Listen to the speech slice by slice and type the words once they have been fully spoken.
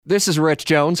This is Rich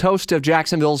Jones, host of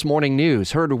Jacksonville's Morning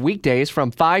News, heard weekdays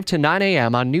from 5 to 9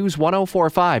 a.m. on News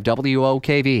 104.5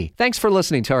 WOKV. Thanks for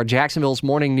listening to our Jacksonville's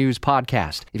Morning News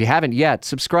podcast. If you haven't yet,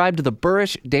 subscribe to the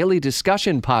Burrish Daily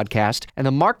Discussion podcast and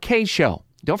the Mark Kaye Show.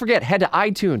 Don't forget, head to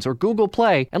iTunes or Google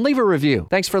Play and leave a review.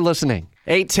 Thanks for listening.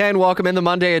 8:10, welcome in the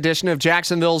Monday edition of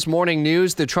Jacksonville's Morning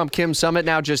News. The Trump-Kim summit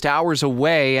now just hours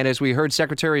away, and as we heard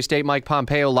Secretary of State Mike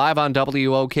Pompeo live on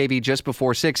WOKV just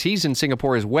before 6, he's in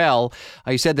Singapore as well.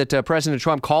 He said that President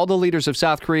Trump called the leaders of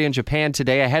South Korea and Japan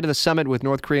today ahead of the summit with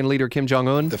North Korean leader Kim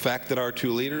Jong-un. The fact that our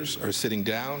two leaders are sitting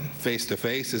down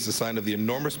face-to-face is a sign of the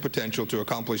enormous potential to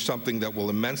accomplish something that will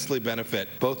immensely benefit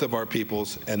both of our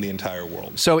peoples and the entire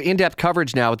world. So in-depth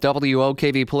coverage now with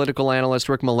WOKV political analyst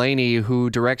Rick Mullaney,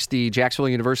 who directs the Jacksonville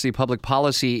University Public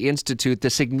Policy Institute. The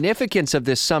significance of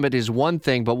this summit is one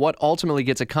thing, but what ultimately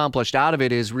gets accomplished out of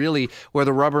it is really where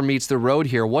the rubber meets the road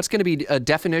here. What's going to be a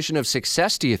definition of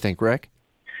success, do you think, Rick?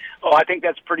 Oh, I think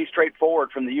that's pretty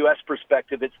straightforward. From the U.S.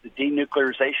 perspective, it's the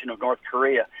denuclearization of North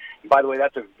Korea. And by the way,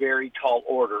 that's a very tall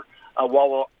order.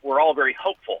 While we're all very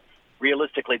hopeful,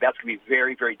 realistically, that's going to be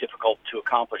very, very difficult to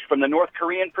accomplish. From the North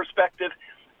Korean perspective,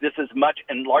 this is much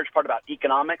in large part about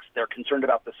economics. They're concerned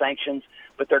about the sanctions,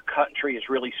 but their country is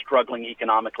really struggling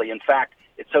economically. In fact,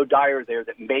 it's so dire there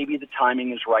that maybe the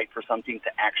timing is right for something to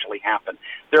actually happen.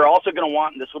 They're also going to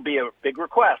want, and this will be a big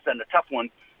request and a tough one,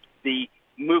 the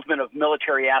movement of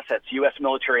military assets, U.S.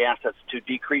 military assets, to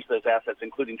decrease those assets,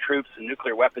 including troops and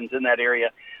nuclear weapons in that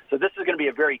area. So this is going to be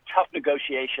a very tough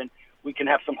negotiation. We can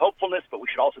have some hopefulness, but we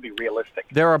should also be realistic.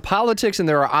 There are politics and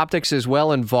there are optics as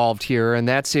well involved here, and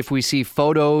that's if we see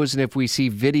photos and if we see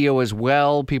video as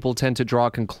well, people tend to draw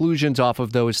conclusions off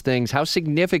of those things. How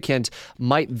significant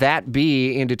might that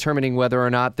be in determining whether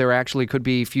or not there actually could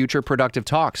be future productive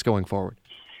talks going forward?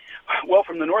 Well,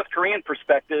 from the North Korean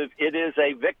perspective, it is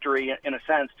a victory, in a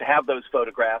sense, to have those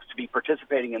photographs, to be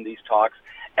participating in these talks,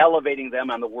 elevating them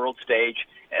on the world stage,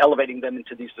 elevating them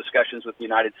into these discussions with the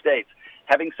United States.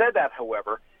 Having said that,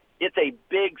 however, it's a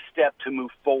big step to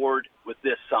move forward with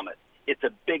this summit. It's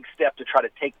a big step to try to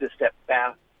take this step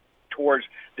back towards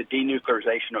the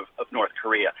denuclearization of North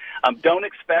Korea. Don't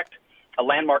expect a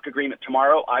landmark agreement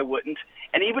tomorrow. I wouldn't.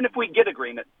 And even if we get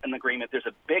an agreement, there's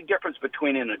a big difference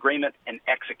between an agreement and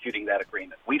executing that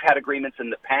agreement. We've had agreements in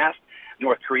the past.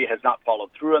 North Korea has not followed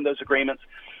through on those agreements.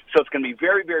 So it's going to be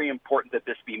very, very important that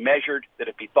this be measured, that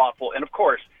it be thoughtful, and of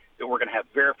course, that we're going to have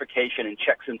verification and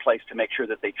checks in place to make sure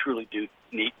that they truly do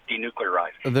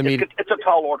denuclearize. It's a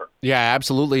tall order. Yeah,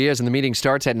 absolutely is. And the meeting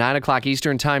starts at 9 o'clock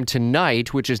Eastern time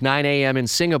tonight, which is 9 a.m. in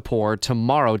Singapore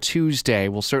tomorrow, Tuesday.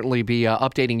 We'll certainly be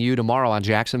updating you tomorrow on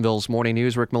Jacksonville's Morning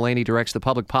News. Rick Mullaney directs the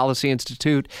Public Policy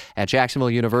Institute at Jacksonville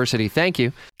University. Thank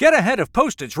you. Get ahead of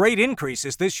postage rate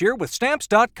increases this year with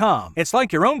Stamps.com. It's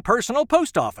like your own personal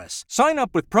post office. Sign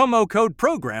up with promo code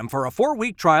PROGRAM for a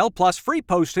 4-week trial plus free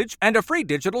postage and a free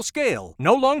digital scale.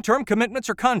 No long-term commitments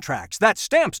or contracts. That's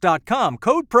Stamps.com,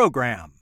 code PROGRAM.